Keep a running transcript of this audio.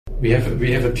we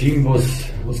have a team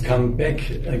was come back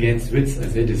against Wits. I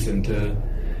said this, and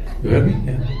you heard me.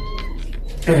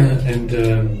 Yeah.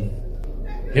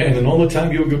 In a normal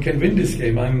time you can win this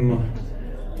game.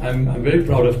 I'm very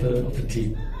proud of the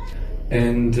team,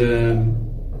 and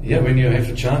when you have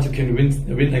a chance you can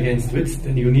win against Wits,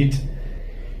 then you need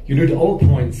all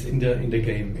points in the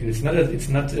game. And it's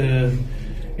not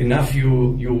enough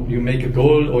you make a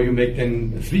goal or you make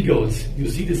then 3 goals. You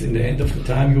see this in the end of the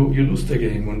time you lose the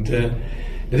game, and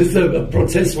that is a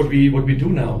process what we do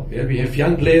now. Yeah, we have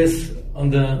young players on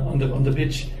the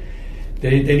pitch.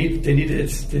 They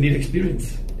need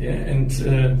experience. Yeah, and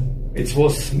it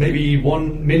was maybe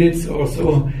 1 minute or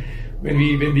so when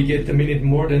we get a minute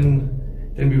more then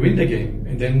we win the game,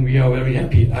 and then we are very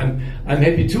happy. I'm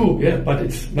happy too. Yeah, but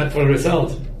it's not for the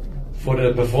result, for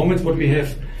the performance what we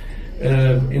have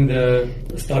in the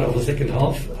start of the second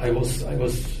half.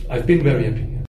 I've been very happy.